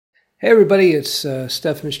Hey everybody, it's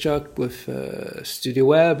Stefan Mischook with Studio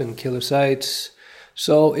Web and Killer Sites.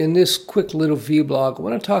 So in this quick little vlog, I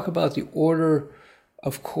want to talk about the order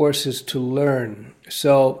of courses to learn.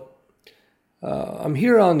 So I'm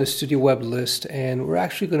here on the Studio Web list, and we're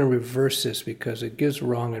actually going to reverse this because it gives a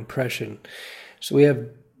wrong impression. So we have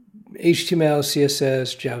HTML,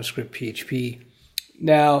 CSS, JavaScript, PHP.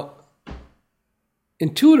 Now,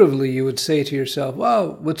 intuitively, you would say to yourself,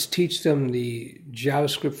 well, let's teach them the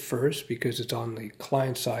JavaScript first because it's on the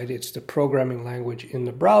client side. It's the programming language in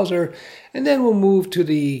the browser. And then we'll move to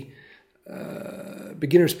the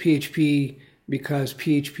beginner's PHP because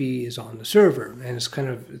PHP is on the server. And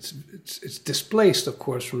it's displaced, of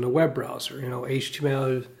course, from the web browser. You know,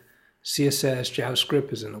 HTML, CSS,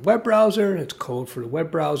 JavaScript is in the web browser. It's code for the web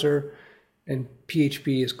browser. And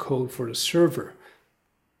PHP is code for the server.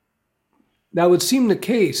 That would seem the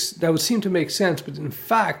case. That would seem to make sense, but in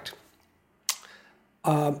fact,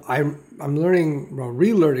 I'm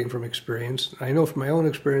relearning from experience. I know from my own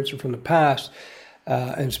experience and from the past,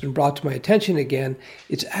 and it's been brought to my attention again.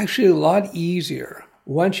 It's actually a lot easier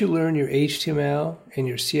once you learn your HTML and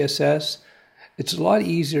your CSS. It's a lot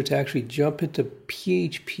easier to actually jump into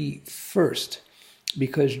PHP first,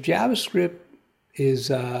 because JavaScript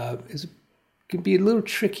can be a little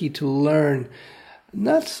tricky to learn.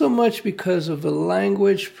 Not so much because of the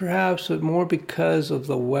language, perhaps, but more because of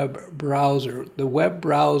the web browser. The web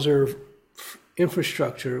browser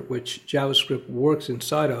infrastructure, which JavaScript works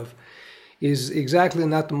inside of, is exactly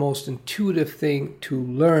not the most intuitive thing to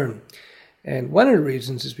learn. And one of the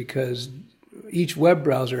reasons is because each web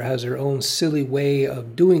browser has their own silly way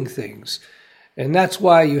of doing things. And that's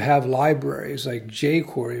why you have libraries like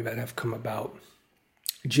jQuery that have come about.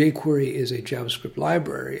 jQuery is a JavaScript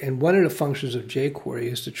library, and one of the functions of jQuery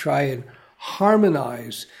is to try and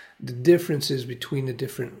harmonize the differences between the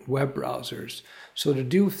different web browsers. So to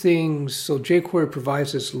do things, so jQuery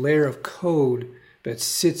provides this layer of code that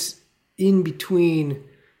sits in between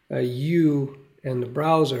you and the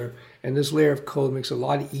browser, and this layer of code makes it a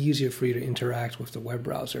lot easier for you to interact with the web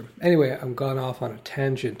browser. Anyway, I'm gone off on a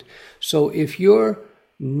tangent. So if you're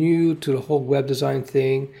new to the whole web design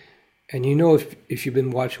thing, and you know, if you've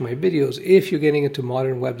been watching my videos, if you're getting into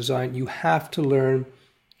modern web design, you have to learn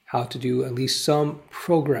how to do at least some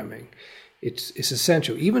programming. It's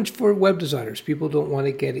essential, even for web designers. People don't want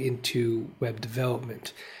to get into web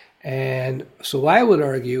development. And so I would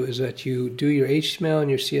argue is that you do your HTML and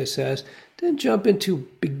your CSS, then jump into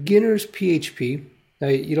beginner's PHP. Now,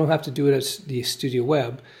 you don't have to do it as the Studio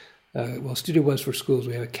Web. Well, Studio Web's for schools.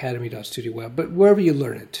 We have academy.studioweb, but wherever you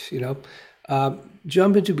learn it, you know.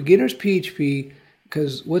 Jump into beginner's PHP,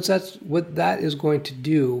 because what that is going to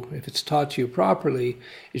do, if it's taught to you properly,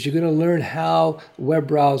 is you're going to learn how web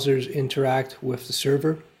browsers interact with the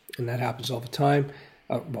server, and that happens all the time.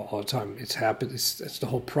 Well, all the time. It's the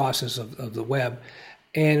whole process of the web.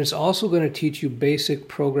 And it's also going to teach you basic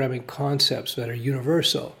programming concepts that are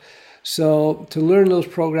universal. So to learn those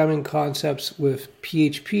programming concepts with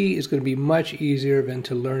PHP is going to be much easier than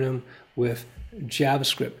to learn them with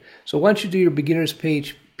JavaScript. So once you do your beginner's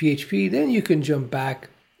PHP, then you can jump back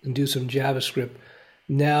and do some JavaScript,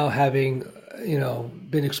 now having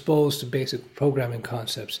been exposed to basic programming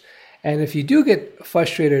concepts. And if you do get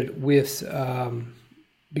frustrated with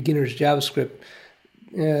beginner's JavaScript,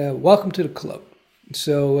 welcome to the club.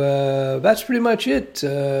 So that's pretty much it.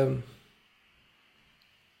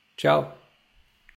 Ciao.